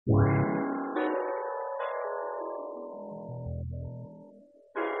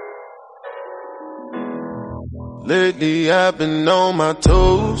Lately I've been on my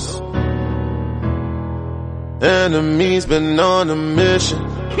toes. Enemies been on a mission.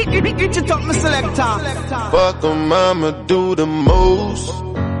 Get your top, my selector. Fuck 'em, I'ma do the most.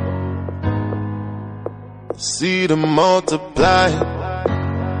 See them multiply.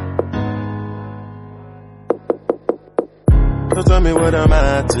 So tell me what am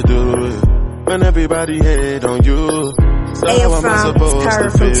I to do when everybody hate on you? So how am I supposed to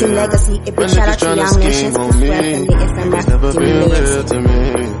feel when niggas tryna scheme on me? It's never been real to me.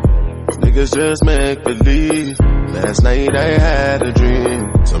 Niggas just make believe. Last night I had a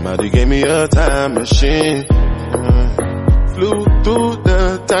dream. Somebody gave me a time machine. Flew through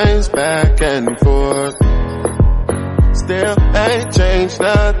the times back and forth. Still ain't changed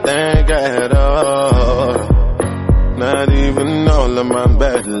nothing at all. Not even all of my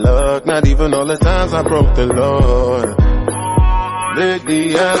bad luck. Not even all the times I broke the Lord.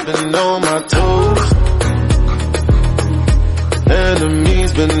 Lately I've been on my toes.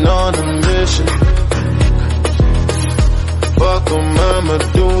 Enemies been on a mission. Fuck 'em, I'ma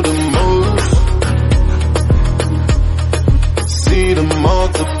do the most. See them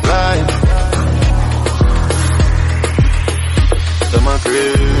multiply. To my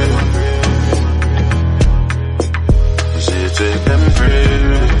crib, she take them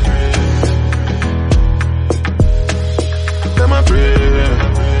crib. To my crib,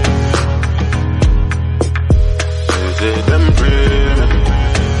 she take them crib.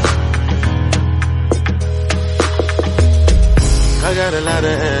 I got a lot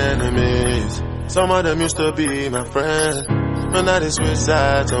of enemies. Some of them used to be my friends, but now they switch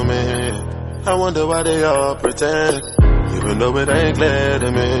sides on me. I wonder why they all pretend, even though it ain't clear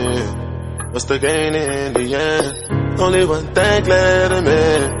to me. What's the gain in the end? Only one thing clear to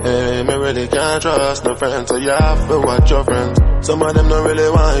me. Me really can't trust no friends, so you have to watch your friends. Some of them don't really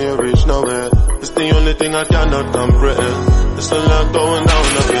want you reach nowhere. It's the only thing I cannot comprehend. There's a lot going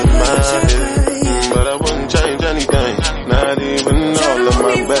down up in my head, but I wouldn't change anything. Not even all of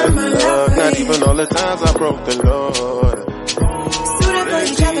my bad luck. Not even all the times I broke the Lord.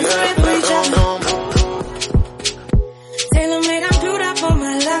 Tailor-made, I'm glued up on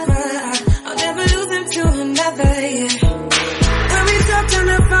my lover. I'll never lose him to another, yeah. When we talked on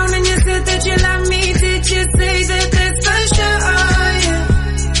the phone and you said that you love me, did you say that that's for sure, yeah?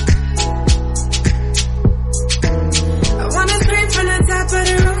 I wanna scream from the top of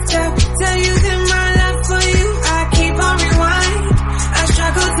the rooftop, tell you that my love for you, I keep on rewind. I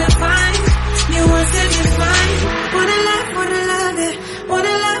struggle to find new ones to define. Wanna love it.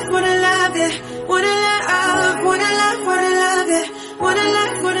 Wanna love, yeah. Wanna love, wanna love, wanna love it. Wanna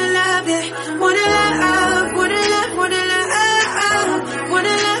love, yeah. Wanna love, wanna love, wanna love.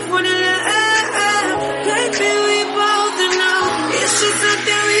 Wanna love. Baby, we both know. It's just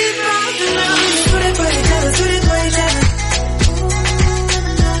something we both know. Do it for each other, do it for each other.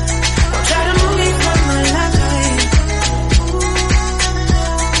 I'll try to move you from my life.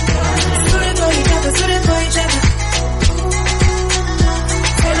 Do it for each other, do it for each other.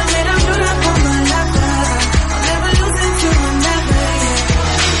 Tailor-made, I'm glued up on my lover. I'll never lose him to another, yeah.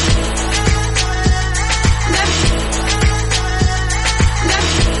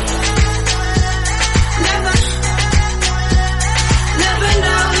 Never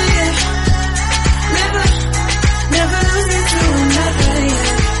know, yeah. Never lose it to another, yeah.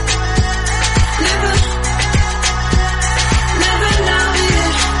 Never know,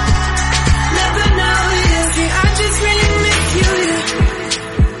 yeah. Never know, yeah. See, I just really miss you, yeah.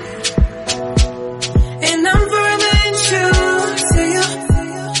 And I'm forever in true to you.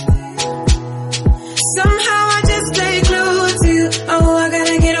 Somehow I just stay glued to you. Oh, I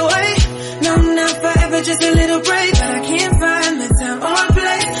gotta get away. No, not forever, just a little break. But I can't find the time or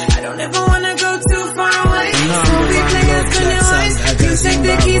place. I don't ever wanna go too far away. So we play us for new life. You take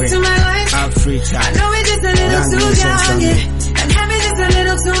the keys to my life. I know it's just a little too young, yeah. And having just a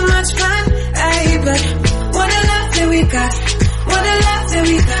little too much fun. Ay, but what a love that we got. What a love that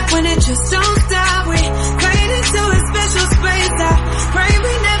we got. When it just don't stop, we prayed into a special space. I pray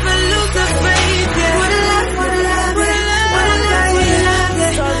we never lose the faith, yeah. What a love, what a love, what a love, what a love, what a love,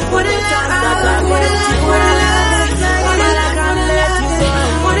 yeah. What a love, what a love, what a love.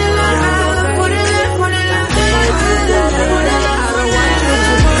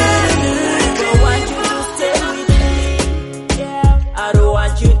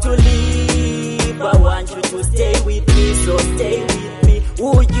 So stay with me,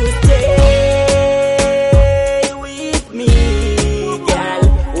 would you stay with me, girl?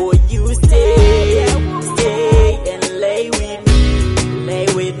 Would you stay and lay with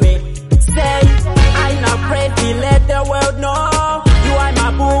me,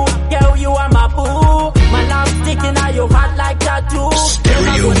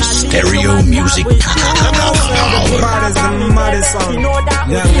 stereo music. Maddest and maddest song.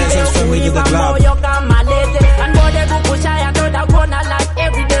 Young lessons from me to the club.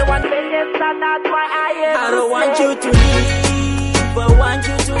 I don't want you to leave, I want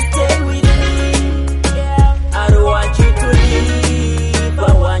you to stay with me. I don't want you to leave, I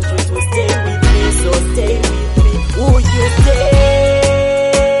want you to stay with me. So stay with me. Would you stay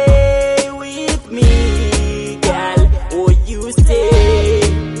with me, girl? Would you stay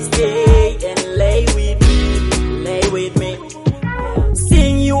and lay with me?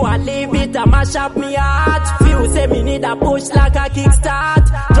 Seeing you I leave it, I mash up me heart. Feel say me need a push like a kickstart.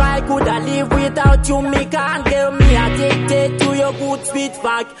 Try could I live without you, me can't get me addicted to your good sweet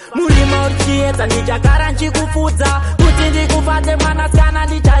fuck. Muli mauchieta, nija karanchi kufuza. Kutindi kufate mana skana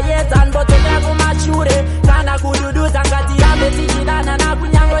nichayeta. Nbote kaku mashure, kana kududu zangati ya beti jidana na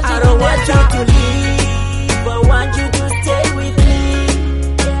kunyango shikideta. I don't want you to leave, I want you to stay with me.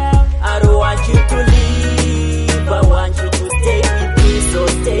 I don't want you to leave, I want you to stay with me. So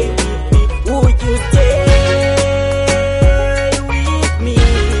stay with me, would you stay?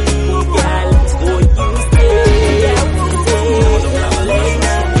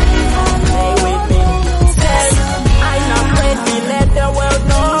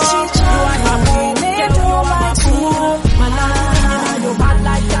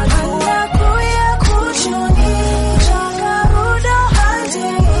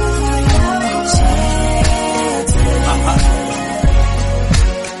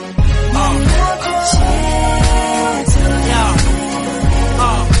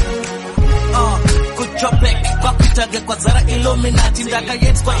 Kwa zara Illuminati ndaka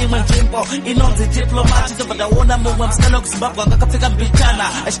yetu kwa imwe njimbo inonzi diplomati tafada wona mwe mskana kuzimbabwa ngakafika mbichana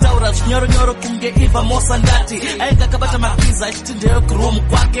ashitaura nyoro kunge iva mosa ndati aika kabata makiza ashitindeo kurumu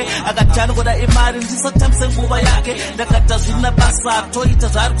kwake akachana koda imari ndisa tamse nguva yake ndakata zvina basa toita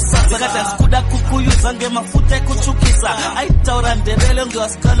zari kusasa kata nzikuda kukuyuza nge mafuta ekutsukisa aitaura nderele nge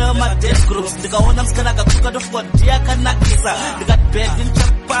wasikana ma dance groups ndikaona mskana akakuka tofuka ndiya kanakisa ndikati bedi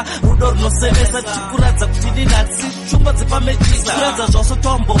nchapa rudo runosevesa tikuradza kuti dinatsi shumba dzepamechisa kuradza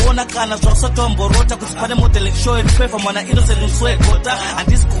zvasotomboona kana zvasotomborota kuti pane modeling show iripefa mwana innocent muswegota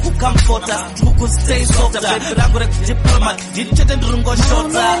handisi kukukamfota tikukustay softa bebi rangu rekudiplomat ndiri chete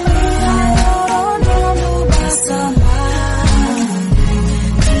ndiringoshota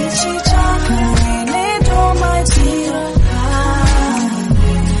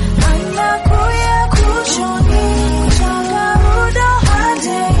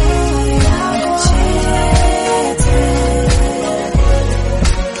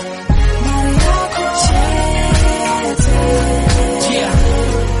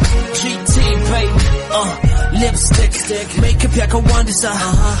Lipstick, makeup yaka wandisa,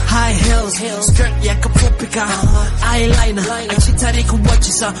 high heels, skirt yaka popika, eyeliner, achitari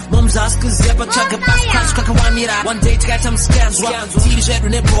kuwachisa, mom's askus yaba chaka bas crash kakawanira. One day got some scams, t-shirt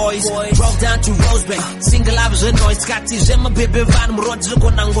with boys, drove down to Rose Bay, single hours and noise, got t-shirt my baby van, mrodzo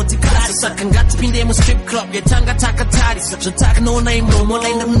kona ngoti karari, saka ngati pinde mu strip club, yetanga takatari, so taka no name, no more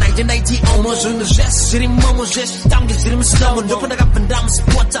line them 1990 almost in the zest, ziri momo zest, tangi ziri mslomo, ndopo daga pandam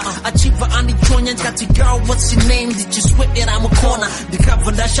supporter, achieva ani chonya, ngati girl, what's your name? Did you sweat it? I'm a corner. The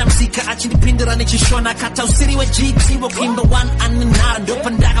cover that shamsika actually pinned on it. Shona Kata City with GT. We'll pin the one and another.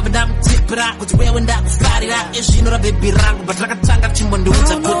 Open that up and tip it out. What's where when that flat it out? Is you know a baby rang, but like a tongue of Chimon doing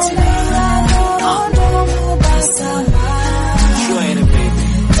a good thing. Sure ain't it, baby.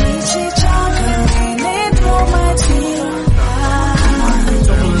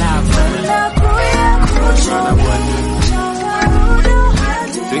 Talking loud,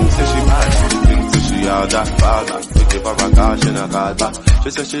 things that she bad. All that fall back, we give her a call, she no call back. She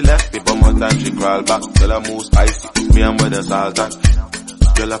said she left me, but more time she crawl back. Tell her move spicy, me and where the salt at.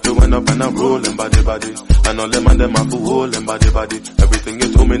 Girl, I feel went up and I'm rolling body. And all them and them have to hold them body. Everything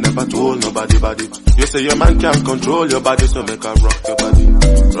you told me never told nobody body. You say your man can't control your body, so make her rock your body.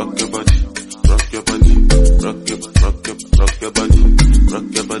 Rock your body, rock your body, rock your body, rock your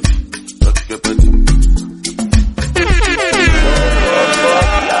body, rock your body.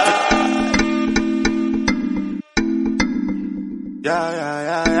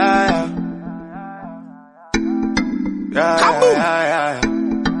 Yeah.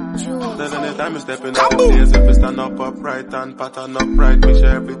 Then anytime you stepping up the stairs, if you stand up upright and pattern upright, make sure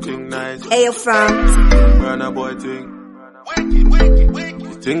everything nice. Hey, you're from Burn a boy thing.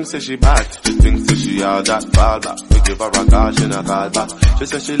 She thinks that she bad, she thinks that she all that fall back. We give her a call, she no call back. She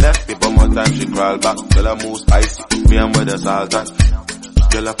said she left me, but more time she crawl back. Tell her move spicy, me and where the salt at.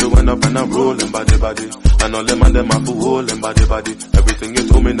 Girl, I feel went up and I'm rolling body. And all them and them have to hold them body. Everything you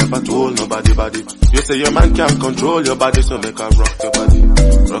told me never told nobody body. You say your man can't control your body, so make her rock your body.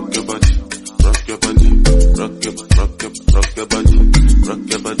 rock your body, rock your body, rock your body, rock your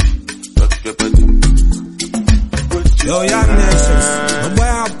body, rock your body. Yo, young nations, my boy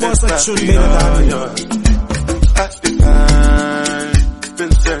have post that should be the daddy. At the time,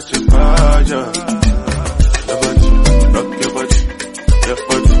 been searching for you. Your body, rock your body, your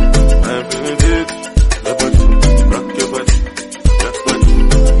body, I'm feeling it. Your body, rock your body, your body,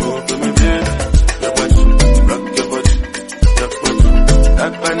 move to me, dear. Your body, rock your body, your body,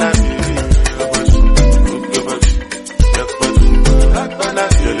 that banana, your body, move your body, your body, that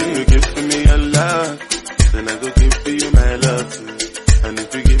banana. You give to me a lot, then I go give to you my love too. And if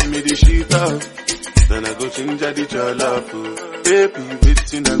you give me the sheet up, then I go change the your love too. Baby,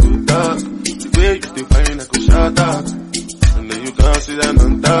 waiting I go talk, the way you define I go shut up. And then you can't see that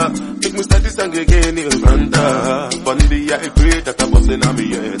on top. Make me start this song again, you run up. Bundy, I pray that I'm busting on me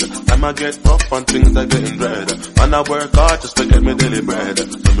head. Time I get rough and things are getting dread. And I work hard just to get me daily bread.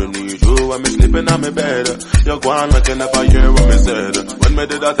 So me need you when me sleeping on me bed. You're gone like you never hear what me said. When me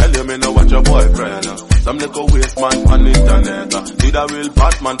did I tell you me know what your boyfriend? Some little waste man on internet. Need a real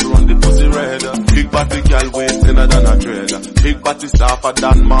bad man to run the pussy red. Big body girl waist thinner than a trader. Big body softer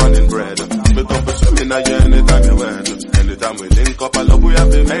than morning bread. Me come for swimming at you anytime you went. Anytime we link up, I love we have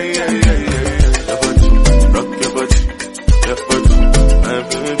to make. Your body, rock your body, your body, I'm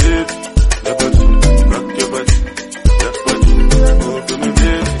feeling it. Your body, rock your body, your body, move to me,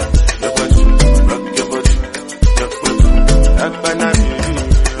 baby. Your body, rock your body, your body, that banana,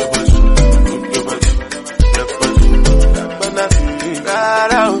 your body, move your body, your body, that banana.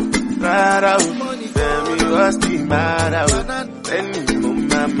 Ride out, tell me what's the matter. Send me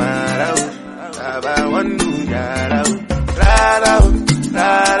my matter. I want to get out. Ride out,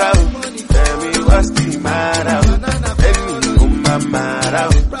 tell me what's the matter. Send me my matter.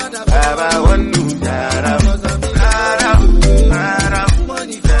 I want to get out. Ride out,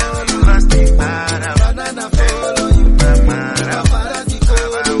 tell me what's the matter. Send me my matter. I want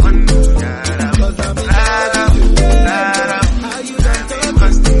to get out. Ride out, tell me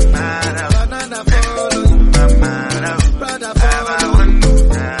what's the matter. I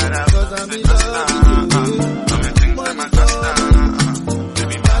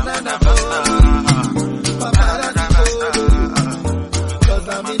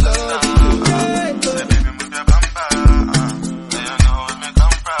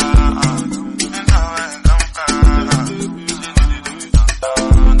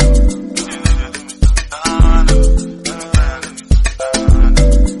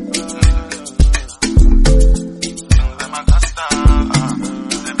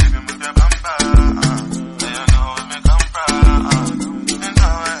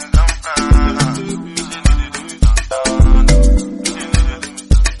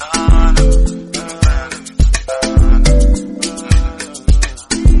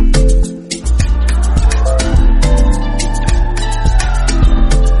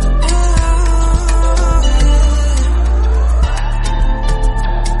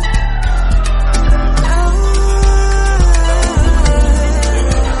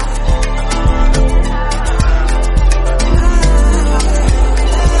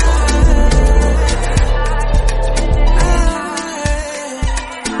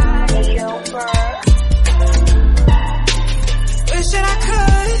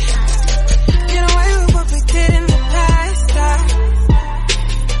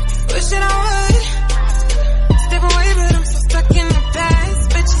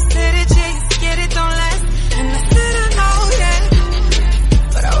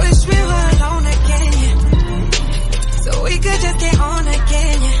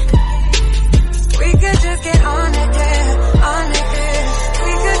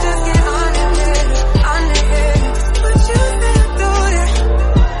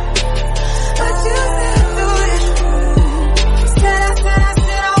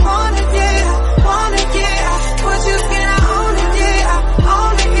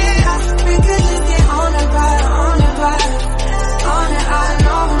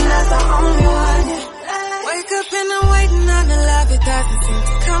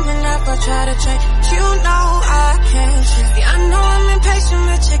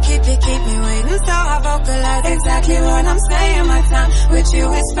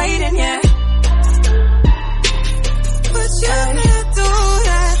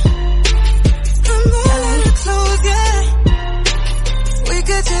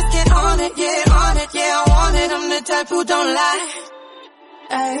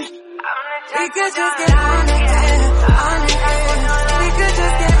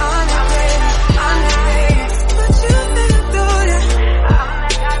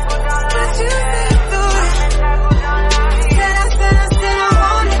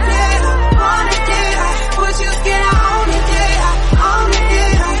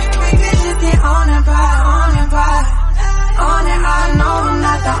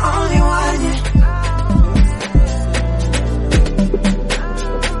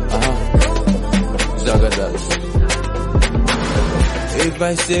if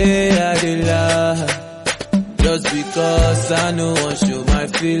I say I did lie, just because I know I show my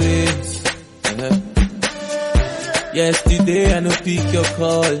feelings. Yesterday I no pick your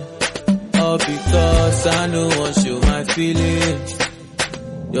call, all because I know I show my feelings.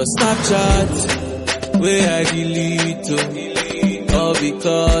 Your Snapchat, where I delete, all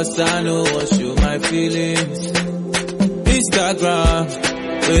because I know I show my feelings. Instagram,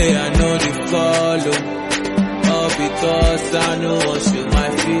 where I know they follow, all because I know I show my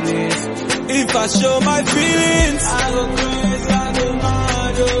feelings. If I show my feelings, I go crazy, I go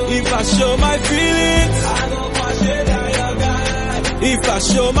mad. If I show my feelings, I go wash it down your guy. If I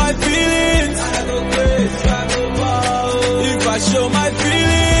show my feelings, I go crazy, I go mad. If I show my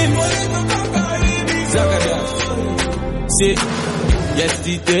feelings, see,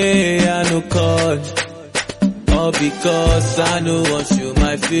 yesterday I no call, all because I know I show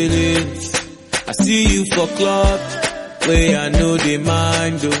my feelings. I see you for club, where I know they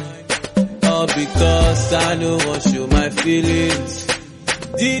mind, all because I know I show my feelings.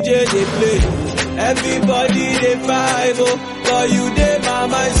 DJ they play, everybody they vibe, but you they my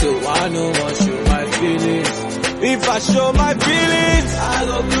mind, so I know I show my feelings. If I show my feelings, I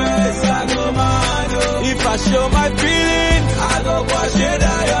go crazy, I go mad. If I show my feelings, I go wash it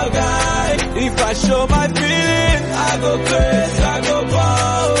down your guy. If I show my feelings, I go crazy, I go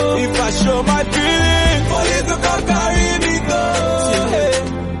ball. If I show my feelings, police will come carry me go.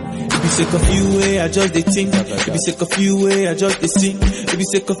 It be sick of you way, I just they think. It be sick of you way, I just they sing. It be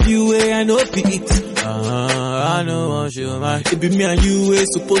sick of you way, I know be it. I know I show my. It be me and you way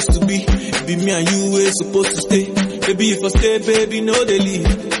supposed to be. It be me and you way supposed to stay. Baby, if I stay, baby, no they leave.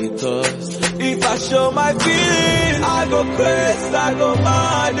 Because if I show my feelings, I go crazy, I go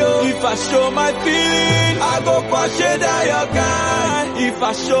mad. If I show my feelings, I go wash it down your guy. If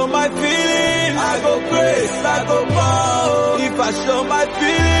I show my feelings, I go crazy, I go mad. If I show my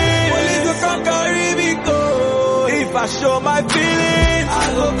feelings, police will come carry me go. If I show my feelings,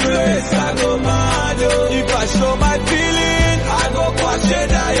 I go crazy, I go mad. If I show my feelings, I go wash it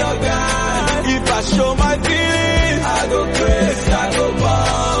down your guy. If I show my feelings, I go crazy, I go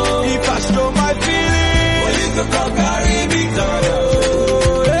ball. If I show my feelings, police will come carry me down.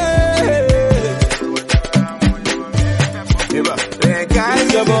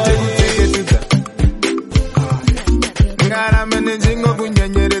 Guys, your boy, ngara menejingo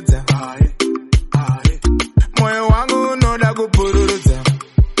kunyenyereza. Moyo wangu unoda kupururudza.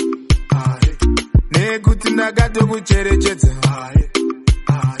 Nekuti ndakato kucherechedza.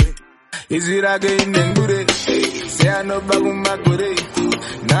 Izwi rake inengure, seanobva kumakure.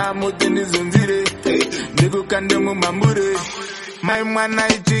 Namuti ndizunzire, ndikukande mumambure. Mai mwana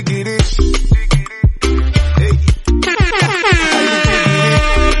ichigiri.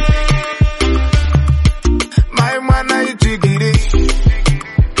 Mai mwana ichigiri.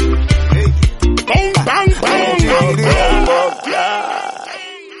 Bang bang bang.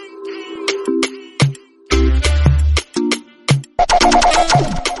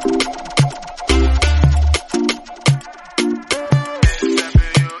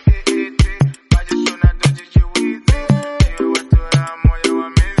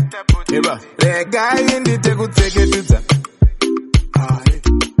 Regai ndite kutseketedza.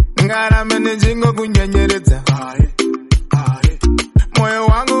 Ngara menejingo kunyenyeredza. Moyo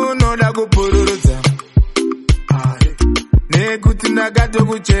wangu unoda kupururudza. Nekuti ndakato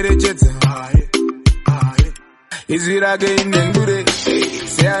kucherechedza. Izwi rake inengure,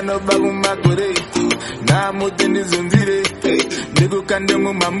 seanobva kumakure. Namuti ndizunzire, ndikukande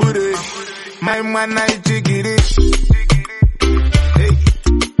mumambure. Mai mwana ichigiri.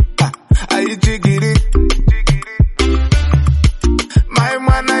 Aichigiri. Mai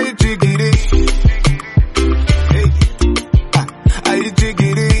mwana ichigiri.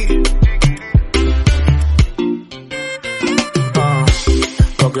 Aichigiri.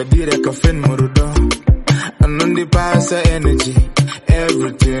 Pogadire kafin murudo. Anundi pasa energy.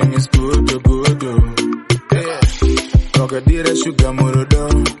 Everything is good, good. Yeah. Pogadire sugar murudo.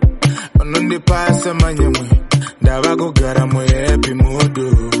 Anundi pasa manyamwe. Davago garamwe happy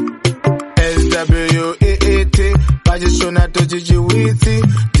mudu. SWAAT, Pajishona Tojichi Witi,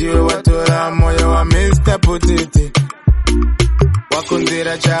 Dio Watora Moyo wa Mr. Potiti.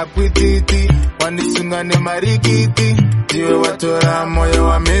 Wakunzira chapwititi, Wandisungane marikiti, Dio Watora Moyo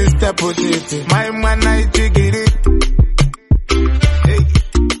wa Mr. Potiti. Mai mwana ichigiri.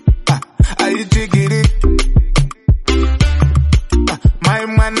 Aichigiri. Mai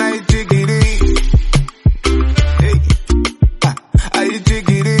mwana ichigiri.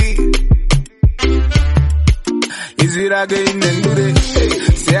 Aichigiri. Izwi rake inengure,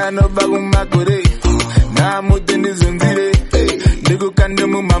 seanobva kumakure. Namuti ndizunzire, ndikukande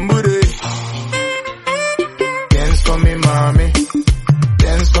mambure. Dance for me, mommy.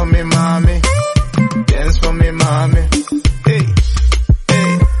 Dance for me, mommy. Dance for me, mommy. Hey,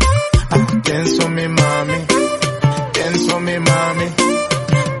 hey. Dance for me, mommy. Dance for me, mommy.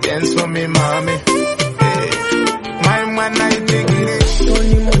 Dance for me, mommy. Hey, my man, I dig it.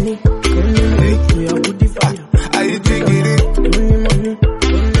 Only money, we are good fire. I dig it. Only money,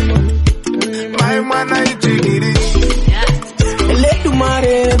 my man, I dig it. Let you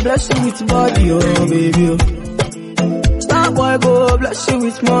marry, bless you with body, oh baby. Star boy go, bless you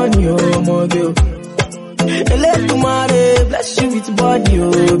with money, oh my girl. Let you marry, bless you with body,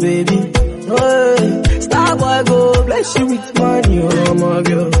 oh baby. Oh, star boy go, bless you with money, oh my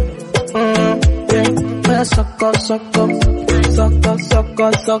girl. Yeah, sucker, sucker, sucker,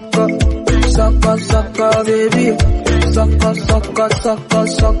 sucker, sucker, sucker, sucker, baby. Sucker, sucker, sucker,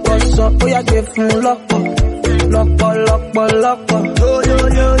 sucker, sucker. Oh, yeah, give him lock up, lock up, lock up, lock up. Yo, yo,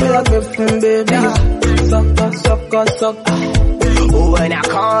 yo, yeah, give him baby. Sucker, sucker, sucker. Oh, when I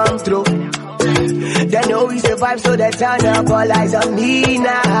come through, they know we survive, so they turn up all eyes on me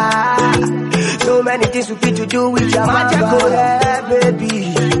now. So many things we fit to do with your magical hair,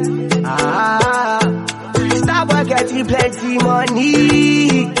 baby. Starboy getting plenty money.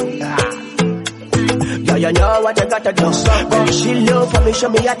 Yo, you know what I gotta do. She love for me, show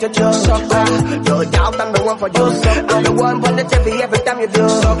me how to do. No doubt I'm the one for you. I'm the one for the TV every time you do.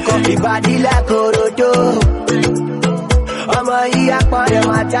 Your body like Orodo. I'm a yakpa,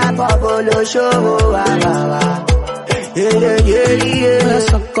 my type of bolo show. Yeah, yeah, yeah.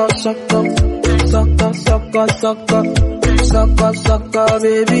 Sucker, sucker, sucker, sucker, sucker, sucker, sucker,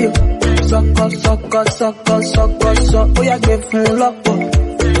 baby. Sucker, sucker, sucker, sucker, sucker. Oh, yeah, give him lock up,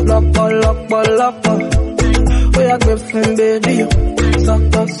 lock up, lock up, lock up. Oh, yeah, give him baby.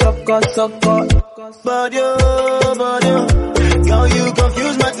 Sucker, sucker, sucker. Body, girl, you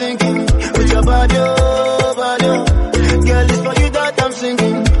confuse my thinking with your body, body. Girl, it's for you that I'm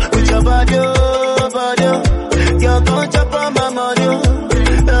singing with your body, body. Girl, don't jump on my body,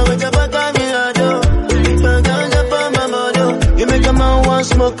 with your back on me, don't jump on my body. You make a man want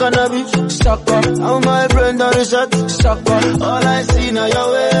smoke cannabis, sucker. How my brain done reset, sucker. All I see now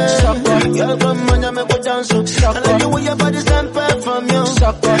your way, sucker. Girl, come on, you make me dance, sucker. I like the way your body stand back from you,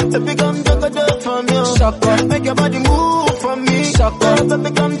 sucker. Baby, come take a dip from you, sucker. Make your body move from me, sucker.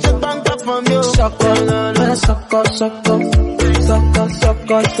 Baby, come take bank up from you, sucker. Sucker, sucker, sucker, sucker,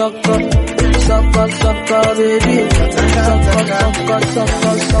 sucker, sucker, sucker, baby. Sucker, sucker,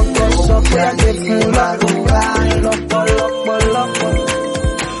 sucker, sucker, sucker. Give me lock, lock, lock, lock.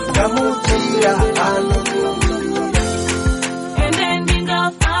 Kamutira, and then bingo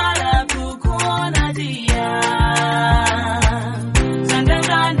fara kukona dia.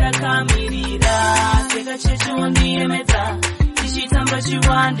 Sanganda kamirira, seka chichundi emeta. Ishitamba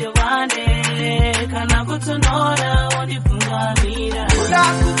chiwande wande. Kana kutonora wadifungamira. Kuna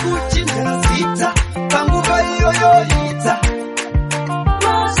kukuchinda sita, panguva yoyoita.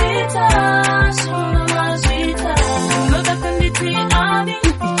 Mazita, suna mazita. Unoda kanditi ani,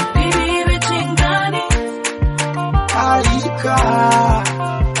 bibire chingani. Aika,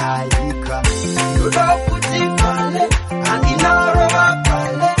 aika. Kuna kutifale, aninaro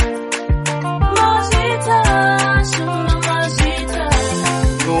wapale. Mazita, suna mazita.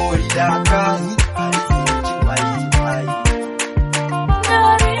 Noridakani.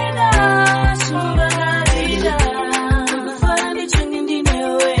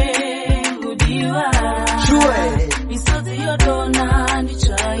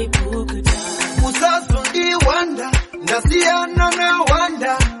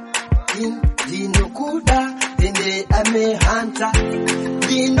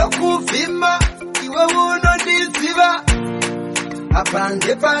 Kuvimba iwe uno niziva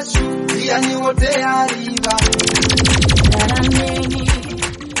apande pashu yani wote ariba Tarameni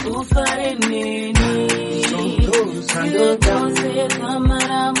ufare neni Sandose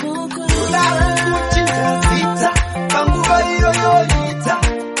kamara muku Ula kuchinda sita Panguva yoyoita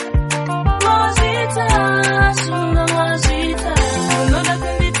Mazita Suna mazita Unoda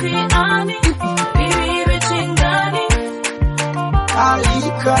kanditi ani Bibire chingani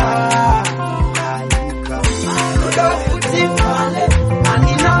Aika Kuda kutifale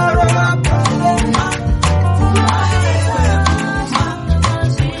Aninaro wapale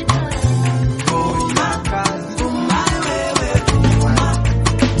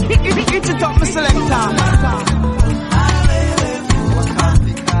It's a top selector.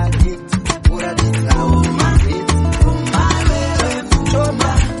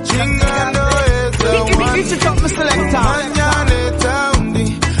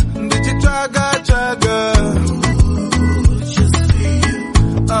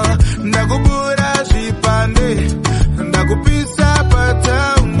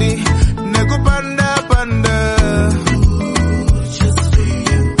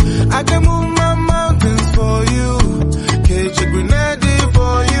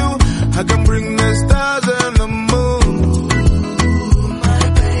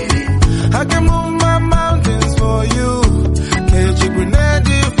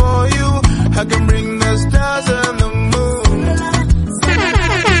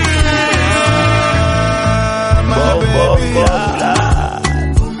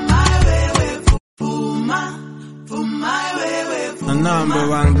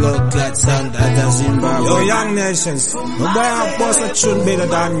 Yo, young nations, no boy have boss that should better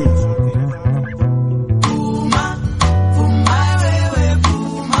than you.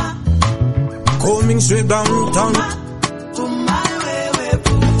 Coming straight downtown.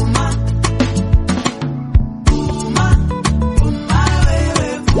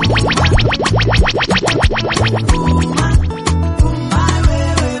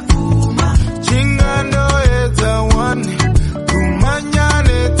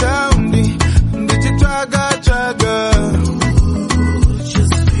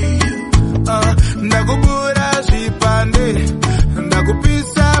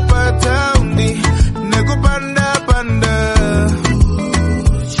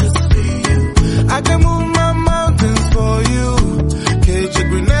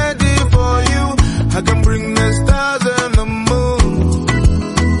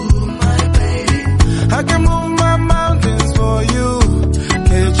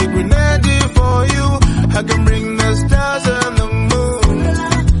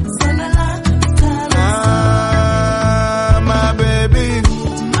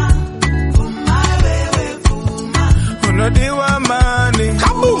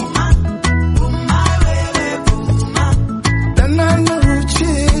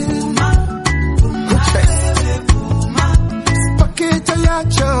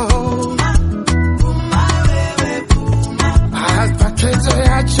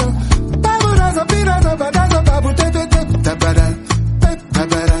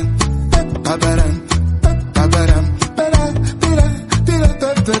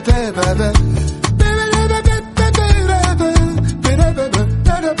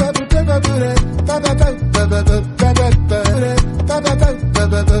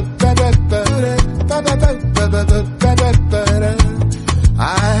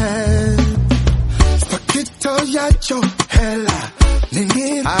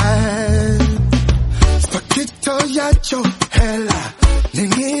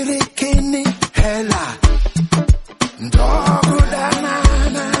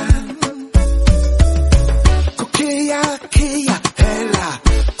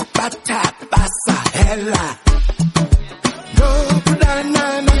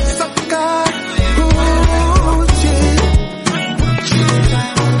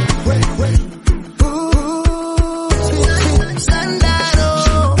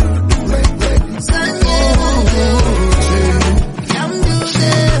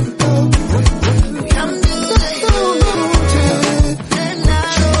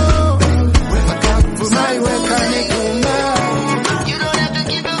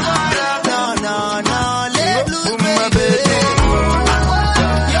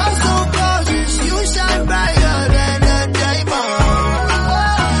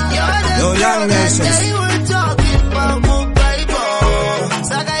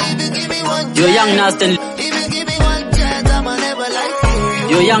 Yo, young Naste and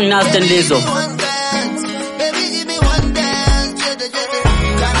Yo, young Naste and Lizzo.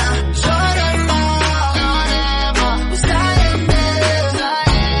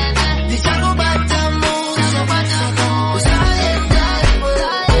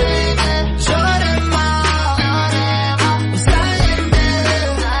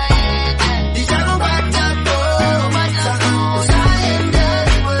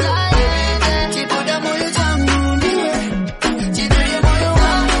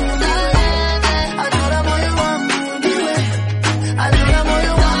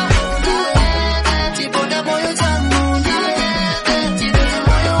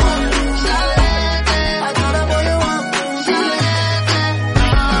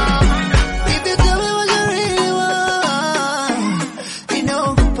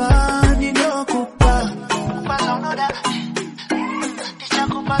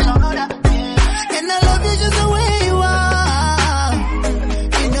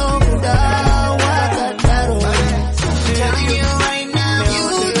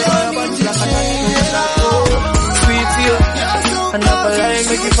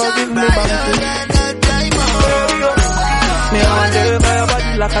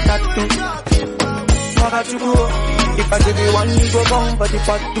 Like a tattoo. If I give you one, you go gone for the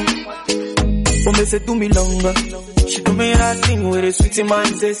part two. Oh, me say do me longer. She do me that thing with a sweetie man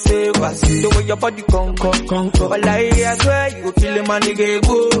say what's the way your body conquer. But I swear you go kill him and nigga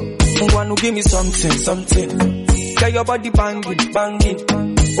go. You wanna give me something. Get your body banging.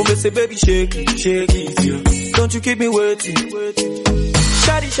 Oh, me say baby shake it, yeah. Don't you keep me waiting.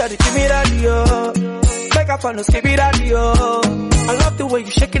 Shawty, give me that, yo. Make up on no skip it out, yo. I love the way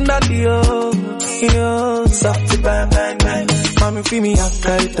you shaking that, yo. Soft bang. Mommy, feel me, I'm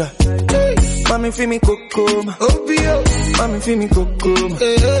tighter. Mommy feel me coco, mommy feel me coco,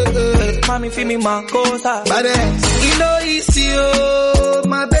 mommy feel me macosa. Badass, you know easy, oh,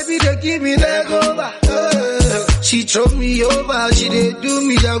 my baby they give me leg over. She throw me over, she they do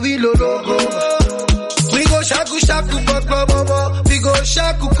me a wheel over. We go shaku shaku papa, we go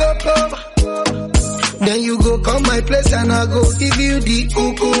shaku papa. Then you go come my place and I go give you the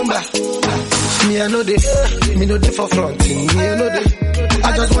cucumber. Me I know they for fronting, me I know they.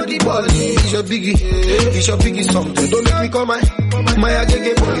 I just want the ball, it's your biggie something. Don't make me call my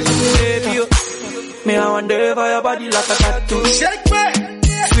agege boys. Baby, you, me I wonder for your body like a tattoo. Shake me,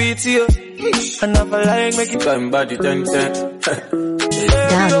 sweet you, and never like make it come body 10.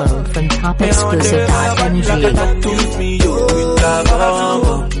 Download from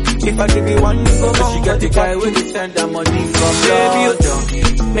topexclusive.ng. If I give you one, you go she got the guy with the send that money from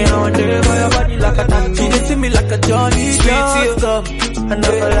London. Me I wonder for your body like a tattoo. She dey see me like a Johnny, sweet you. I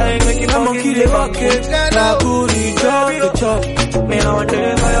never like make it monkey they walk it. Now booty drop the chop. Me I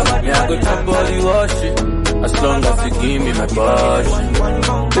wonder for your body. Yeah, I go chop body wash it. As long as you give me my passion.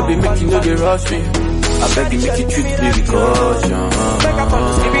 Baby, make you know they rush me. I beg you, make you treat me with caution.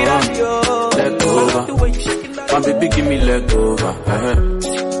 Leg over. My baby, give me leg over.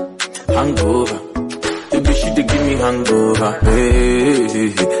 Hangover. Baby, she dey give me hangover. Hey,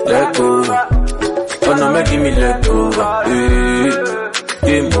 leg over. Oh, no, make give me leg over. Hey,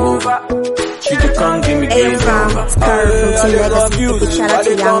 game over. She dey come give me game over. I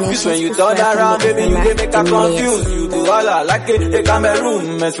dey confused when you turn around, baby, you dey make her confused. You do all I like a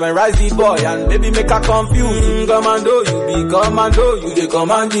Cameroon, mesmerize the boy and baby make her confused. Commando, you be commando, you dey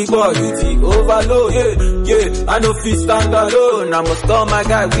command the boy, you the overload. Yeah, I no fit stand alone. I must call my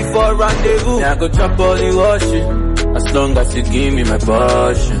guy, we for rendezvous. Yeah, I go chop all the washing, as long as you give me my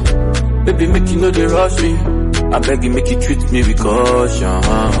passion. Baby, make you know they rush me. I beg you, make you treat me with caution.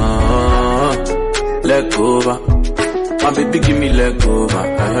 Leg over. My baby give me leg over.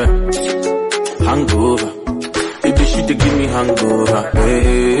 Hangover. Baby she dey give me hangover.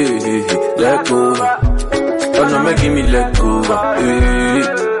 Hey, leg over. Oh no, make give me leg over. Hey,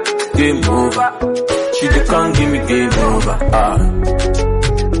 game over. She dey come give me game over.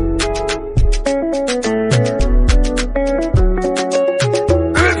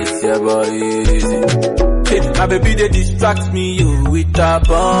 It's your body easy. Hey, my baby they distract me with a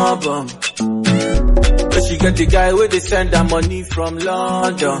bomb. But she get the guy where they send her money from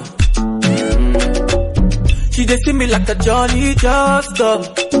London. She dey see me like a Johnny just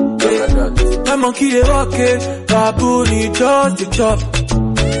up. My monkey they walk it, baboon just the chop.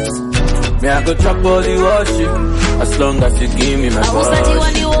 Me I go chop all the washing, as long as you give me my passion.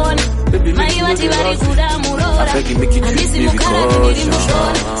 Baby, make you know I beg you, make you treat me with caution.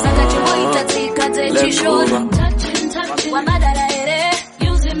 Let's go.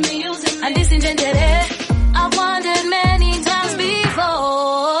 And this in I wondered many times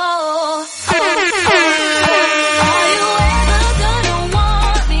before. Are you ever gonna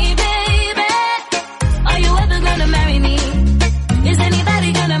want me, baby? Are you ever gonna marry me? Is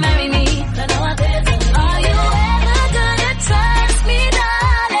anybody gonna marry me? Are you ever gonna trust me,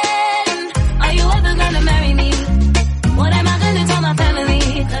 darling? Are you ever gonna marry me? What am I gonna tell my family?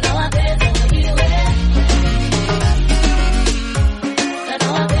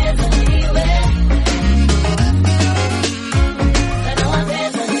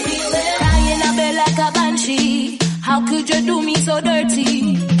 How could you do me so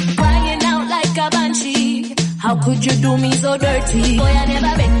dirty? Crying out like a banshee. How could you do me so dirty? Boy, I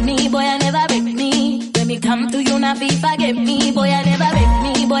never beg me, boy, I never beg me. When me come to you, now be forget me. Boy, I never beg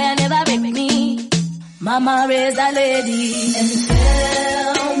me, boy, I never beg me. Mama raised a lady and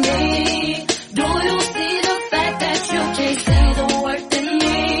tell me, do you see the fact that you can't see the worth in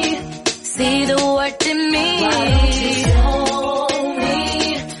me? See the worth in me. Why don't you show me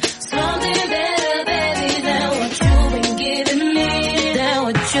something better, baby, than what you've been giving me? Than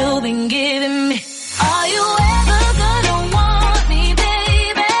what you've been giving me. Are you ever gonna want me,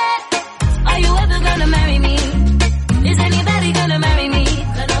 baby? Are you ever gonna marry me? Is anybody gonna marry me?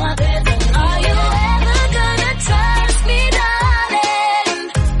 Are you ever gonna trust me, darling?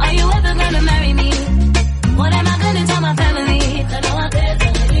 Are you ever gonna marry me? What am I gonna tell my family?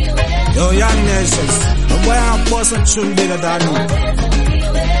 Yo, young nations, the boy I'm bossing should be the dad.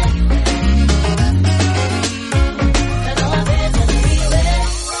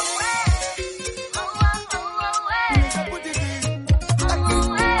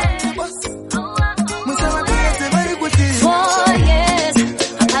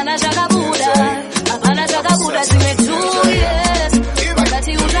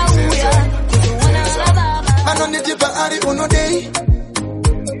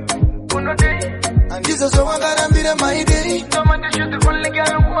 be my day. Someone to shoot the only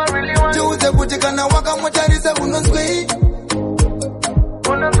girl who I really want. Choose put you gonna walk on what I say unos way.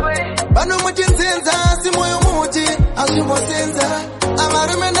 Unos way. Bano muchi nzenza si moyo muchi ashimo senza.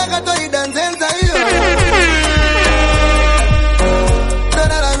 Amarume nagato idanzenza yo.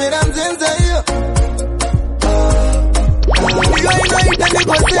 Dara mira nzenza yo. Yo ino itani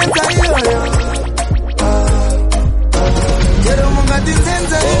ko senza yo. Jero mungati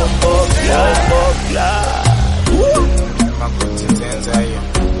nzenza yo.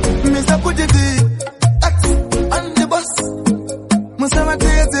 Mr. Putiti, on the bus. Musama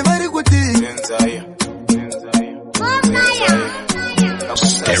is very good.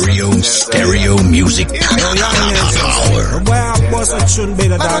 Stereo music power. Boy, I boss a tune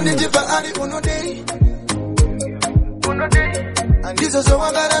better than me. And this is how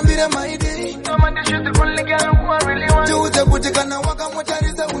I gotta be my day. Someone to shoot the only girl who I really want. Choose put you gonna walk on what I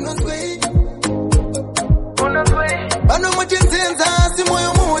say unos way. Bano muchi nzenza si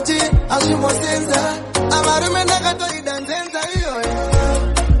moyo muchi ashimo senza. Amarume nagato idanzenza yo.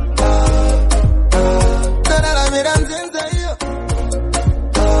 Dara mira nzenza yo.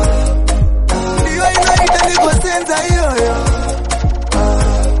 Yo ino itani ko senza yo.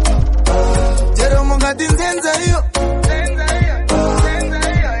 Jero mungati nzenza yo.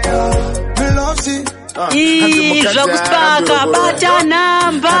 Zokupaka bacha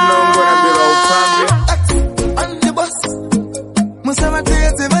namba. Musama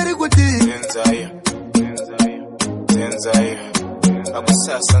is very good.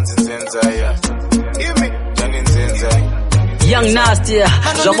 Young Naste,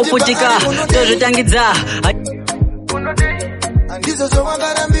 zokuputika, tozotangidza. And this is how I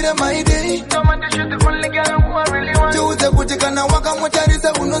gotta be my day. Someone to shoot the only girl who I really want. Choose put you gonna walk on what I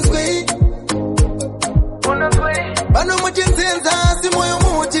say unos way. Bano muchi nzenza si moyo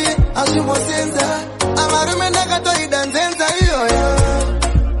muchi ashimo senza. Amarume nagato idanzenza yo.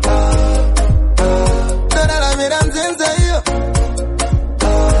 Dara mira nzenza yo.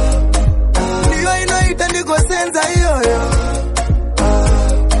 Yo ino itani ko senza yo.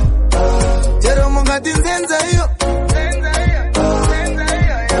 Jero mungati nzenza yo.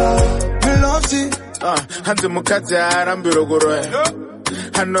 Hanze mukati arambiro goroe.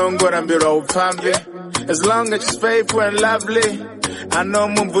 Hanongo rambiro upambe. As long as she's faithful and lovely. I know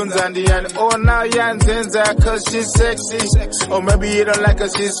Mumbunzandi and oh now Yanzenza cause she's sexy. Or maybe you don't like her,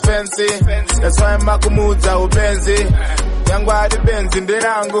 she's fancy. That's why Makumuza ubenzi. Yangwa the Benz in the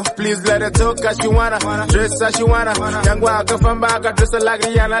rango. Please let her talk as she wanna. Dress as she wanna. Yangwa kafambaka dress her like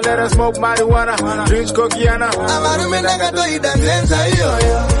Rihanna. Let her smoke marijuana. Drink kokiana. Amarume nagato idanzenza yo.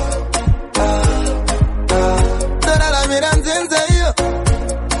 Dara mira nzenza yo.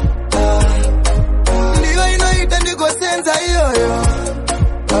 Itani ko senza yo.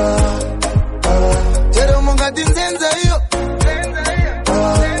 Jero mungati nzenza yo.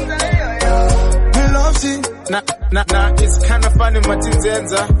 Nah, it's kinda funny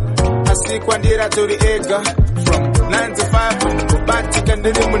matinzenza. Asikwa ndira tori ega. From 9 to 5, batika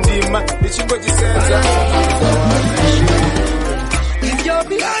ndini mundima. Ichingo jisenza. If you're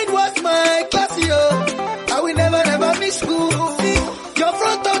behind what's my class, yo, I will never miss school. Your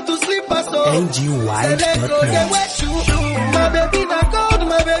front door to sleepers, so my baby not gold,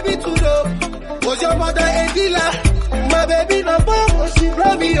 my baby too low. Was your mother a dealer? My baby not born, was she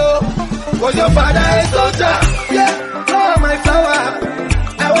Romeo? Was your father a soldier? Yeah, oh my flower.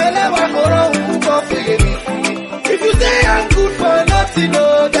 I will never go wrong with coffee. If you say I'm good for nothing, no,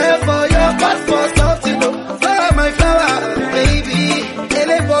 therefore your passport something, no. Oh my flower, baby.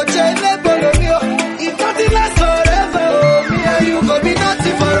 If nothing lasts forever, oh, me and you go be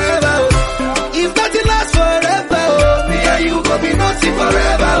nothing forever. Oh. If nothing lasts forever, oh, me and you go be nothing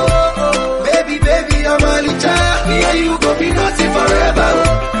forever. Oh. Baby, I'm a licha. Me and you go be nothing forever.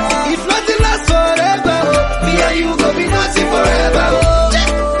 Oh. If nothing lasts forever, oh, me and you go be nothing forever. Oh.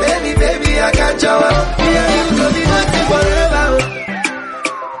 Baby, I got you. Me and you go be nothing forever. Oh.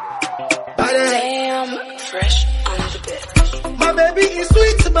 Damn, fresh on the bed. My baby is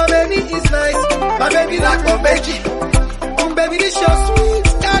sweet, my baby is nice. My baby like my baby. Baby, this your sweet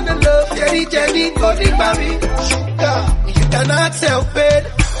kind of love. Jelly, golden baby. Sugar, you cannot help it.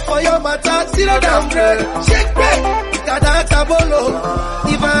 For your matter, zero down bread. Shake bread, you cannot have bolo.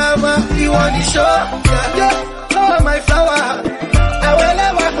 If I'm you on the show, yeah, oh my flower. I will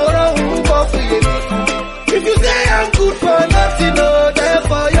never go wrong for you. If you say I'm good for nothing, no,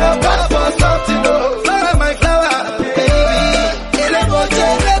 therefore your bad for something, no. Oh my flower, baby, you never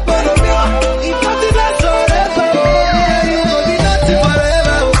change. If nothing lasts forever, you go be nothing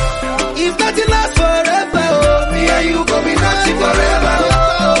forever. If nothing lasts forever, me and you go be nothing forever.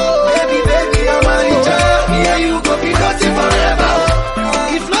 Baby, I'm a richer. Me and you go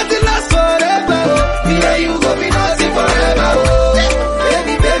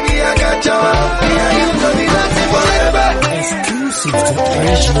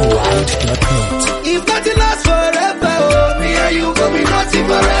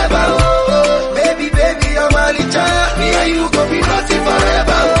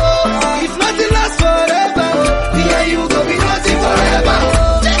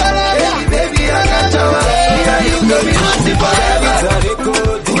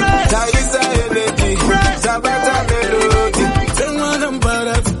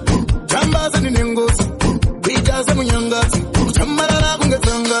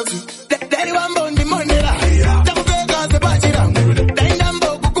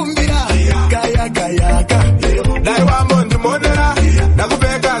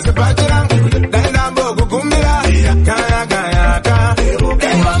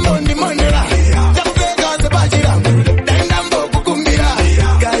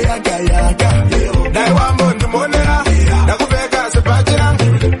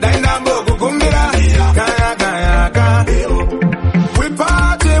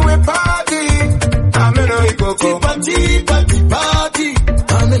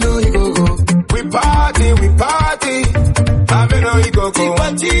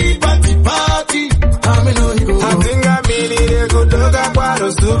party, party, party. I think I mean it, go dog, I want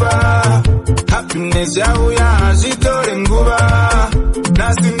to super. Happiness, ya, she told him, Guba.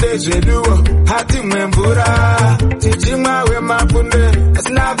 Nothing they should do. Hati Membura. Teaching my way, my punde. It's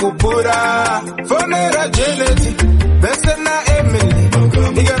not good, Pura. Phonera, Janet. Best than I Emily.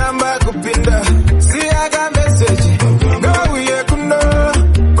 He got a back up in the. See, I got message. Go, we are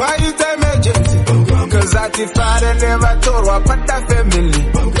quiet emergency. Cause I defied and never told what the family.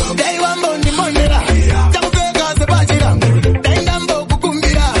 They want money, money. Don't go, the budget. They number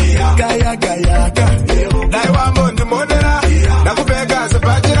Kukumbira. Gaya, Gaya, Gaya. They want money, money. Don't go, the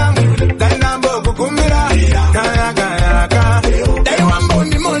budget. They number Kukumbira. Gaya, Gaya, Gaya. They want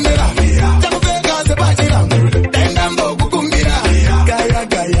money, money. Don't go, the budget. They number Kukumbira. Gaya,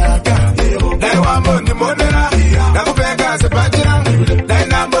 Gaya, Gaya. They want money, money. Don't go, the budget. They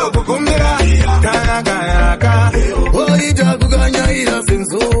number Kukumbira. Gaya, Gaya, Gaya. Oh, it's a good guy, it's a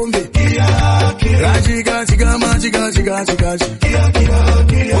zombie. Chiga, chiga, ma, chiga, chiga, chiga, chiga.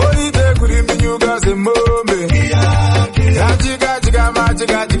 Only they could even you guys a moment. Chiga, chiga, ma,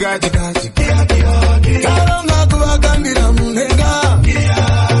 chiga, chiga, chiga, chiga. Karanga kuwa kandira munega.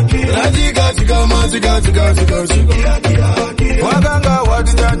 Chiga, chiga, ma, chiga, chiga, chiga, chiga. Waganga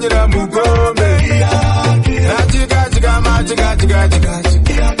wati nyanyira mugome. Chiga, chiga, ma, chiga, chiga, chiga,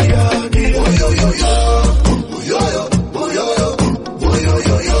 chiga. Yo, yo, yo, yo, yo, yo, yo.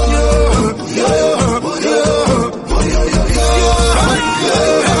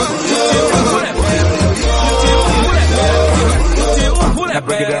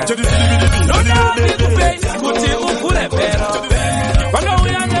 Break it down. No, no, kuti ukule pero. Vano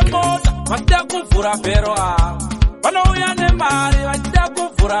uyane moto, vada kufura pero. Vano uyane mari, vada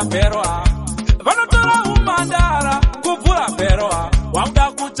kufura pero. Vano tora umandara, kufura pero. Wamda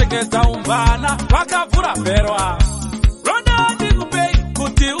kuchekeza umbana, wakafura pero. Ronda dikupei,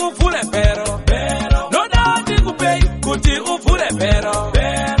 kuti ufule pero. Ronda dikupei, kuti ufule pero.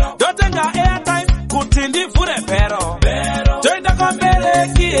 Dotenga airtime, kuti ndifure pero. Joinda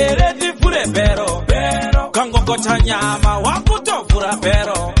kambele kiere ndifure pero. Kangongo chanyama, wakutofura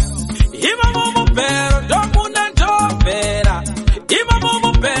pero. Ima mumu pero, domuna ndopera. Ima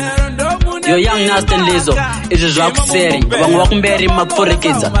mumu pero, domuna. Yo young Naste Lizo, izvi zvakuseri vamwe vakumberi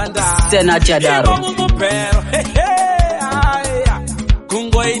mapfurikidza sena chadaro. Ima mumu pero,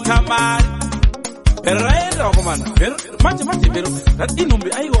 kungoita mari. Pero komana, pero manje pero inumbi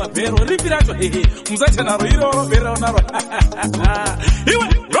aiwa pero ripiracho musacha naro iro pero naro. Iwe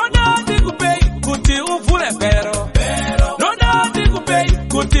ronda ndikupei kuti uvule pero. Ronda ndikupei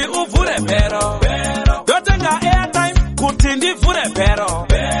kuti uvule pero. Dotenga airtime kuti ndivule pero.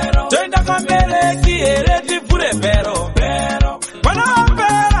 Joinda kambele kiere ndivule pero. Wana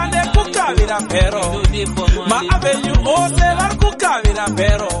pera ndekukavira pero. Ma avenue ose varkukavira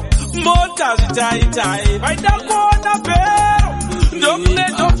pero. Mota zitai, vaida kuona pero. Domne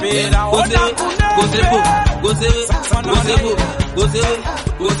tofera, ona kunepero. Gozebo.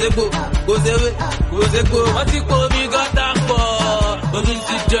 Atiko mi gata po,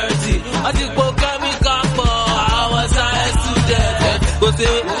 Odusi Jersey. Atiko kami kapo, I was a student.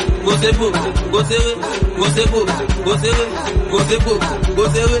 Gozebo.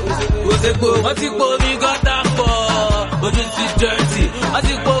 Atiko mi gata po, Odusi Jersey.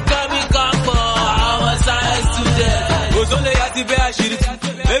 Atiko kami kapo, I was a student. Ozole yatibe ashiritu,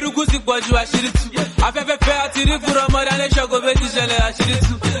 erukusi kwaju ashiritu. Afefe atiri kura morane shoko beti jele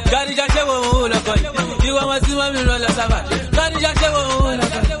ashiritu. Gari jashe wo la koi, iwa masima mi no la sava. Gari jashe wo la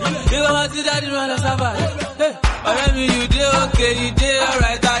koi, iwa masida di no la sava. Hey, alright, you did okay, you did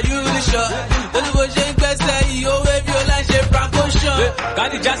alright. Are you really sure? Don't go shake best you wave your line shape franco show.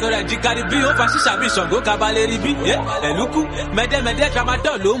 Gari jashe already, gari bi o fashisha bi shongo kabaleri bi. Yeah, eluku, mede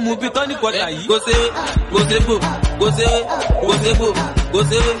tramadol lo mu bi toni kwota yi. Gozebo.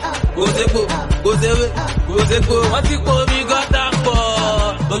 Wọ́n ti kó mi gọ́tà pọ̀,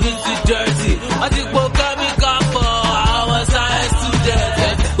 ojú ti dirty. Wọ́n ti kó kẹ́míkà pọ̀, àwọn science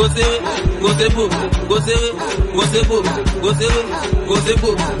student. Gozebo.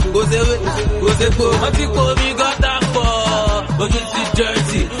 Wọ́n ti kó mi gọ́tà pọ̀, ojú ti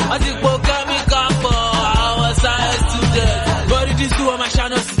dirty. Wọ́n ti kó kẹ́míkà pọ̀, àwọn science student. Body this to all my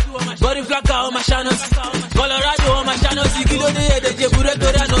channels, body flanker all my channels. Colorado all my channels, kilo de edeje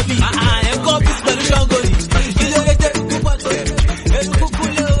buretora no bi. Ẹ̀kọ́ bí pẹ̀lú ṣọ́ngọ́lì.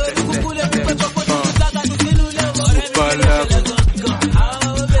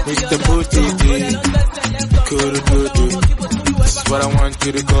 Mr. Booty, that's what I want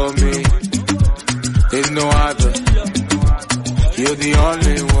you to call me. There's no other. You're the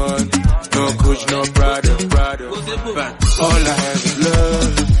only one. No coach, no brother. All I have is love.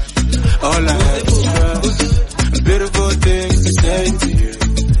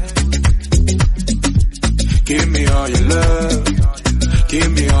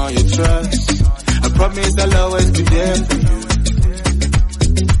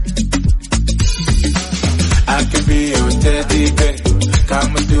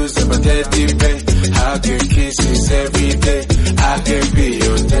 teddy bear. Hug and kisses every day. I can be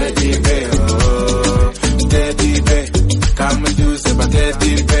your teddy bear. Oh, teddy bear. Come and do some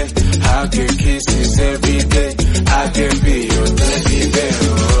teddy bear. Hug and kisses every day. I can be your teddy bear.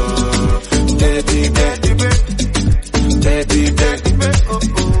 Oh, teddy bear. Teddy bear.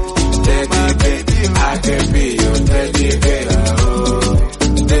 Teddy bear. I can be your teddy bear. Oh,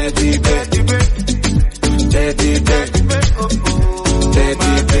 teddy bear. Teddy bear.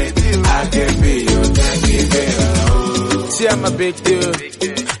 Teddy bear. I can be your teddy bear. Oh. See, I'm a big dude.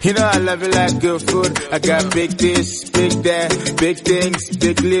 You know I love it like good food. I got big this, big that, big things,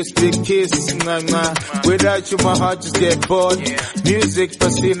 big lips, big kiss. Without you, my heart just get bored. Music,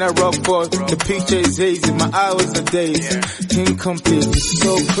 Pacina, Rockport. The picture is hazy, my hours are days. Incomplete, it's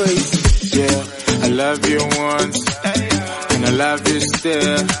so crazy. Yeah, I love you once, and I love you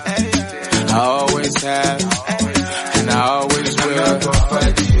still. I always have, and I always will. I'm not gonna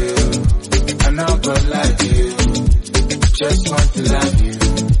fight you, I'm not gonna lie to you. Just want to love you.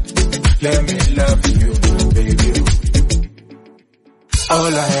 Let me love you, baby.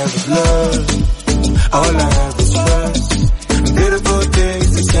 All I have is love. All I have is trust. Beautiful things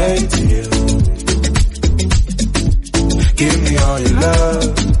to say to you. Give me all your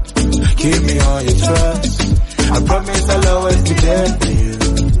love. Give me all your trust. I promise I'll always be there for you.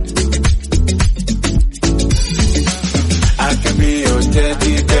 I can be your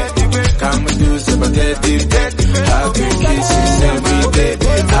teddy bear. Come and do some teddy bear. I can kisses every day.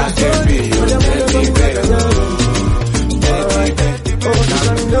 I can be your teddy bear. Teddy bear. Come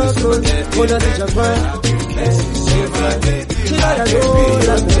and do some teddy bear. I can kisses every day. I can be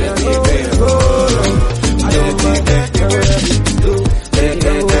your teddy bear.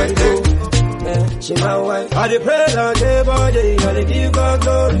 Teddy bear. She my wife. I dey pray all day, body. I dey give God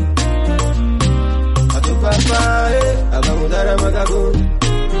glory. I took my fire. I got mudara magago.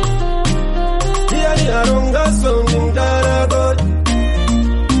 Dia dia ronga song dara God.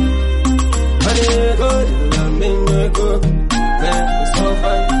 Ane God, I'm in God. Man, it's so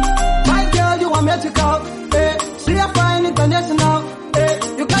fun. My girl, you want me to call? Eh, see I find international. Eh,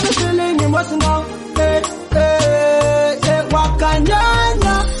 you got me feeling emotional. Eh,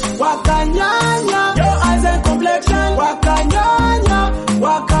 wakanyanya, wakanyanya. Your eyes and complexion, wakanyanya,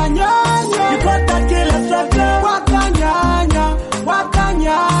 wakanyanya. You got that killer structure, wakanyanya,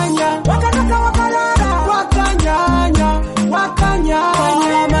 wakanyanya. Wakanaka wakalala, wakanyanya,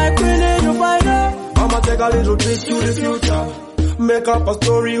 wakanyanya. My queen in your fire. I'ma take a little trip to the future. Make up a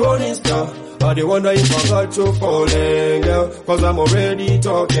story on Insta. I dey wonder if I got you falling, girl. Cause I'm already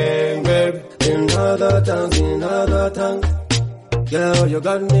talking, babe. In other tongues, in other tongues. Girl, you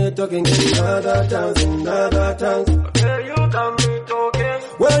got me talking in other tongues, in other tongues. Girl, you got me talking.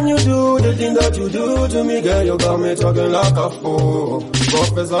 When you do the thing that you do to me, girl, you got me talking like a fool.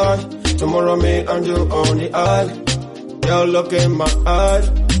 Professor, tomorrow me and you on the aisle. Girl, look in my eyes.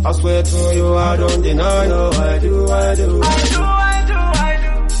 I swear to you, I don't deny. No, I do, I do. I do, I do, I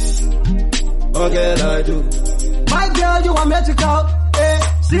do. Oh, girl, I do. My girl, you are magical. Eh,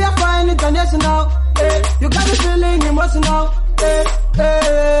 see, I find international. Eh, you got me feeling emotional. Eh,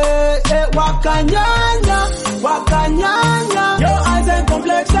 wakanyanya, wakanyanya. Your eyes and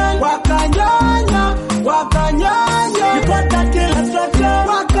complexion, wakanyanya, wakanyanya. You got that killer structure,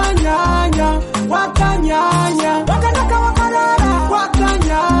 wakanyanya, wakanyanya. Wakanaka wakalala,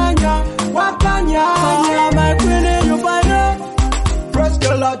 wakanyanya, wakanyanya. My queen in your fire, fresh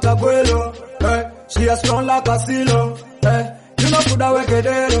girl at abuelo. She is strong like a silo. You know put away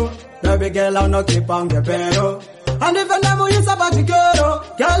kedero. Baby girl, I'm not keep on the pelo. And if I never use a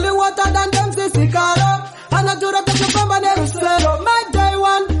batikero, girl, you water than them sisicaro. And I do the picture from my name spero. My day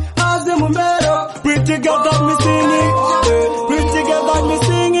one, as the mumbero. Pretty girl got me singing. Pretty girl got me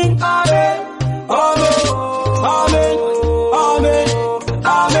singing. Amen. Amen. Amen. Amen.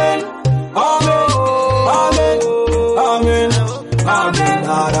 Amen. Amen. Amen. Amen. Amen.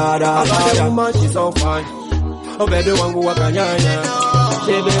 Da da da da. Woman, she's so fine. Oh baby, one go wakanyanya.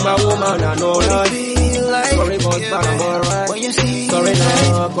 She be my woman, I know that. Sorry, boss, but I'm alright. Sorry,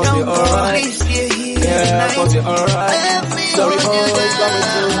 now, cause you're alright. Yeah, cause you're alright. Sorry, boys, but we're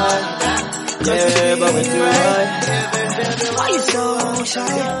too high. Yeah, but we're too high. Why you so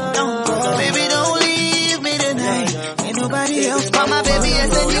shy? Don't go, baby, don't leave me tonight. Ain't nobody else but my baby, I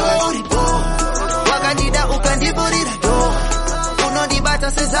said you already born. Wakandida, ukandibodida, do. Uno di bata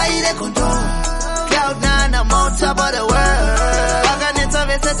says I de control. Cloud9, I'm on top of the world. Wakaneta,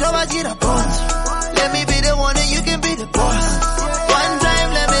 vese, toba, gira, punch. Let me be the one and you can be the boss. One time,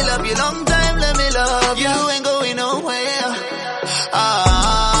 let me love you. Long time, let me love you. You ain't going nowhere.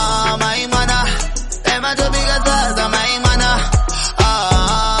 My mana. Emma to be a my mana.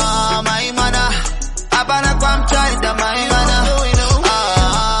 My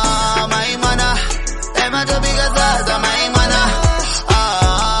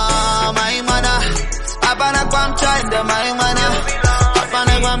guam China, my mana.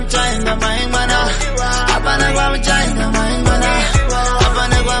 Apana guam China, my mana. Apana guam China, my mana.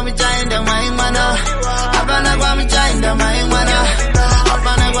 Apana guam China, my mana. Apana guam China, my mana.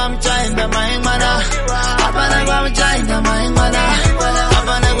 Apana guam China, my mana. Apana guam China, my mana.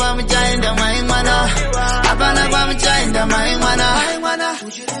 Apana guam China, my mana. Apana guam China, my mana.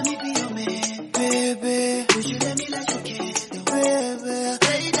 Would you let me be your man, baby? Would you let me let you kiss the river?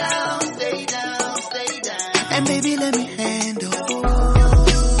 Stay down, stay down, stay down. And baby, let me handle you.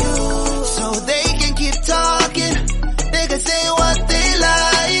 So they can keep talking. They can say what they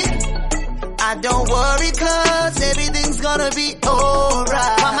like. I don't worry, cause everything's gonna be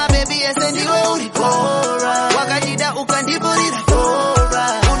alright. Mama, baby, I send you out the alright. Wakajida ukandiburi the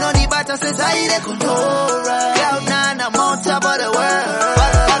alright. Unoni bata says I the colora. Cloud nine, I'm on top of the world.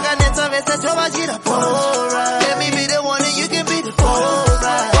 Waganeta vesta jovajida alright. Let me be the one and you can be the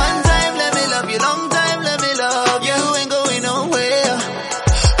alright. One time, let me love you. Long time, let me love you. Ain't going nowhere.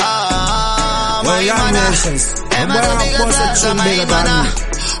 My young nations. Am I the biggest of my mana?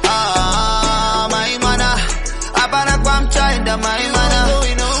 My mana. Apana guam China, my mana.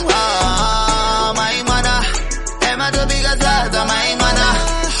 My mana. Am I the biggest of my mana?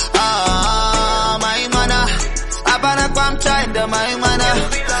 My mana. Apana guam China, my mana.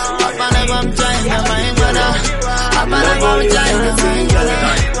 Apana guam China, my mana. Apana guam China, my mana.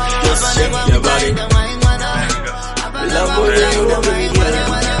 Just shake your body. Love what you do, let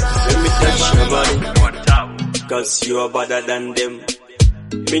me touch your body. Cause you are better than them.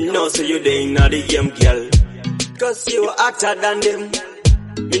 Me know say you dey inna the game, girl. Cause you are hotter than them.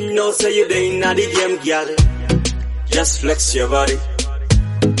 Me know say you dey inna the game, girl. Just flex your body.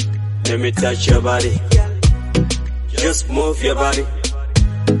 Let me touch your body. Just move your body.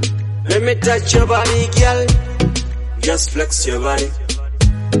 Let me touch your body, girl. Just flex your body.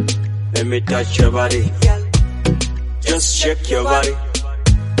 Let me touch your body. Just shake your body.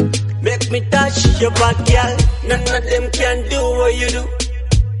 Make me touch your body, girl. None of them can do what you do.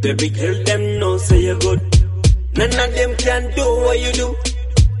 Baby girl, them know say you're good. None of them can do what you do.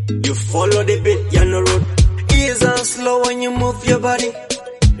 You follow the beat, you know road. Easy and slow when you move your body.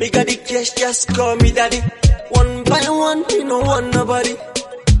 Me got the cash, just call me daddy. One by one, you know want nobody.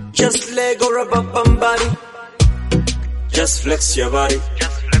 Just leg or rub up and body. Just flex your body.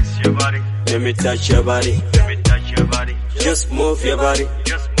 Just flex your body. Let me touch your body. Let me touch your body. Just move your body.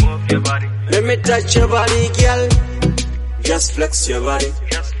 Just move your body. Let me touch your body, girl. Just flex your body.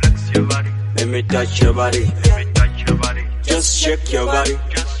 Just flex your body. Let me touch your body. Let me touch your body. Just shake your body.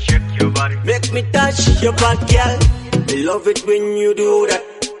 Just shake your body. Make me touch your body, girl. I love it when you do that.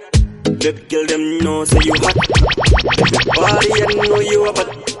 Baby girl, them know say you hot. Everybody I know you are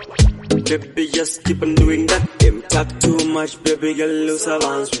hot. Baby, just keep on doing that. Them talk too much, baby girl, lose a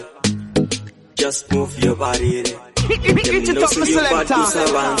bounce. Just move your body. Them know say you bad, lose a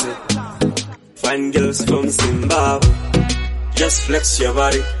bounce. Fine girls from Zimbabwe. Just flex your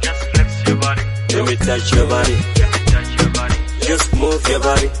body. Just flex your body. Let me touch your body. Let me touch your body. Just move your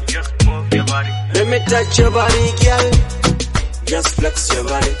body. Just move your body. Let me touch your body, girl. Just flex your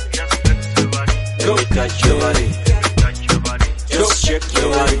body. Just flex your body. Let me touch your body. Let me touch your body. Just shake your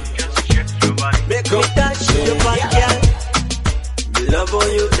body. Just shake your body. Make me touch your body, girl. Love how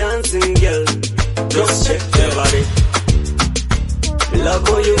you dancing, girl. Just shake your body. Love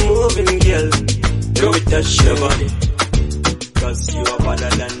how you moving, girl. Let me touch your body. Cause you are better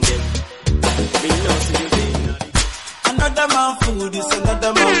than them. Me know see you dey inna the. Another man food is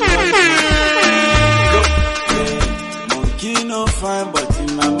another man food. Go, yeah. Monkey no fine, but in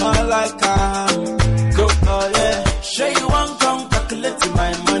my mind like I'm. Go, oh yeah. Sure you want come calculate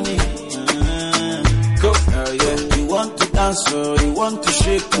my money. Go, oh yeah. You want to dance, oh, you want to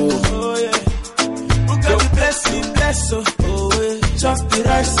shake, oh yeah. Who got the blessing, bless, oh yeah. Chop the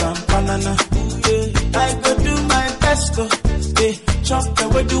rice and banana, yeah. I go do my best, oh. Chop the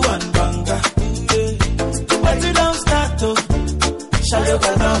way do one banga. But you don't start to shallow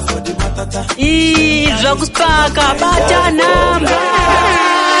down for the matata. Jogos pra acabar de anamba.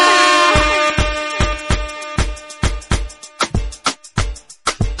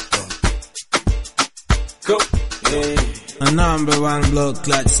 Go. A number one blood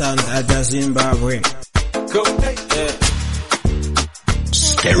clot sound at the Zimbabwe. Go. Yeah.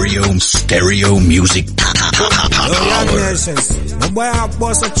 Stereo music power. Young nations. No boy have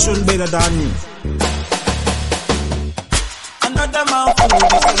boss a tune better than me. Another man food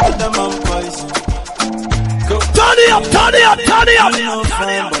is another man poison. Go. Turn it up, turn it up, turn it up. You know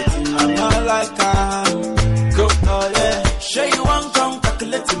fine, but in my mind like I'm. Go. Oh yeah. Sure you want come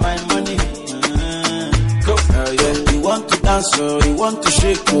calculate my money. Go. Oh yeah. You want to dance or you want to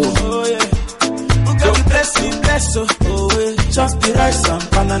shake, oh yeah. Who got the bless me, bless oh, chop the rice and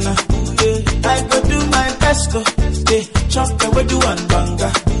banana. I go do my best oh, chop the way do and banga.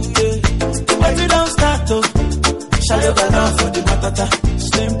 The party don't start oh, shall you go down for the matata?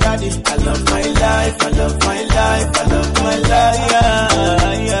 Slim daddy, I love my life, I love my life, I love my life.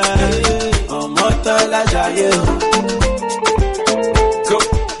 Oh, mortal ajaye. Go,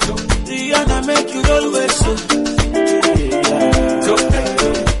 Rihanna make you always so. Go,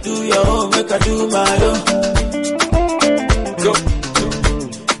 do your own, make I do my own. Go,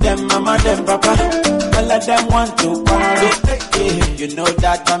 them mama, them papa, all of them want to party. You know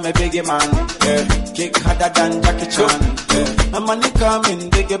that I'm a biggie man, kick harder than Jackie Chan. My money coming,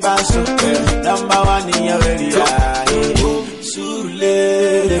 biggie bass, number one in your area. Sule,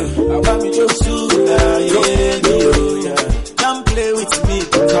 I want me to Sula, yeah. Don't play with me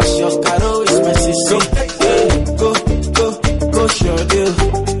because your caro is my sister. Go, show deal.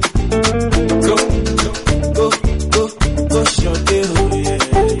 Go, show deal, yeah.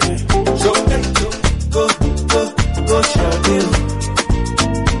 Go, show deal.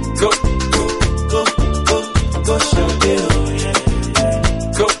 Go, show deal, yeah.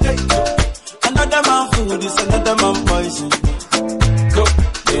 Go, another man food is another man poison. Go,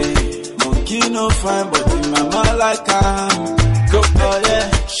 monkey no fine, but in my mind like I'm. Go, oh yeah,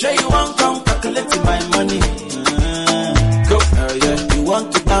 sure you want come calculate my money. Go, oh yeah, you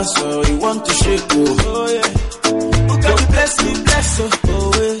want to dance or you want to shake, oh yeah. Who can you bless me, bless oh,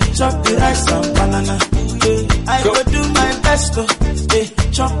 yeah. Chop the rice and banana. I go do my best oh,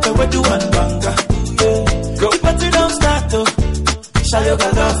 chop the way do and banga. The party don't start oh, shall you go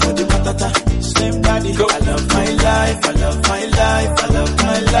love for the matata? Slim daddy, I love my life, I love my life, I love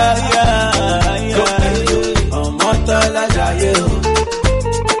my life. Oh, mortal ajaye.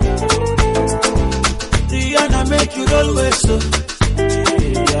 Rihanna make you always so.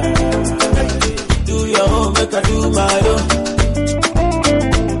 Do your own, make I do my own.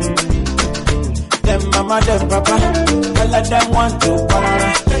 Them mama, them papa, all of them want to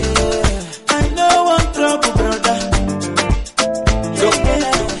party. I know one trouble, brother.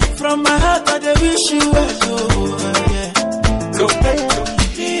 From my heart, I wish you well. Go,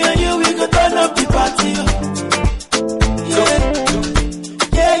 me and you, we go turn up the party.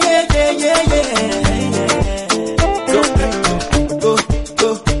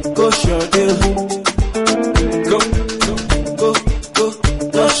 Go, show deal.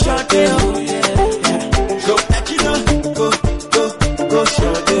 Go, show deal. Go,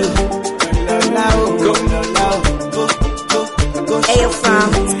 show deal.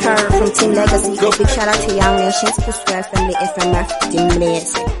 From Team Legacy, big shout out to Young Nations, Push Family, FMF, Team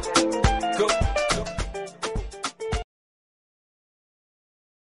Naste.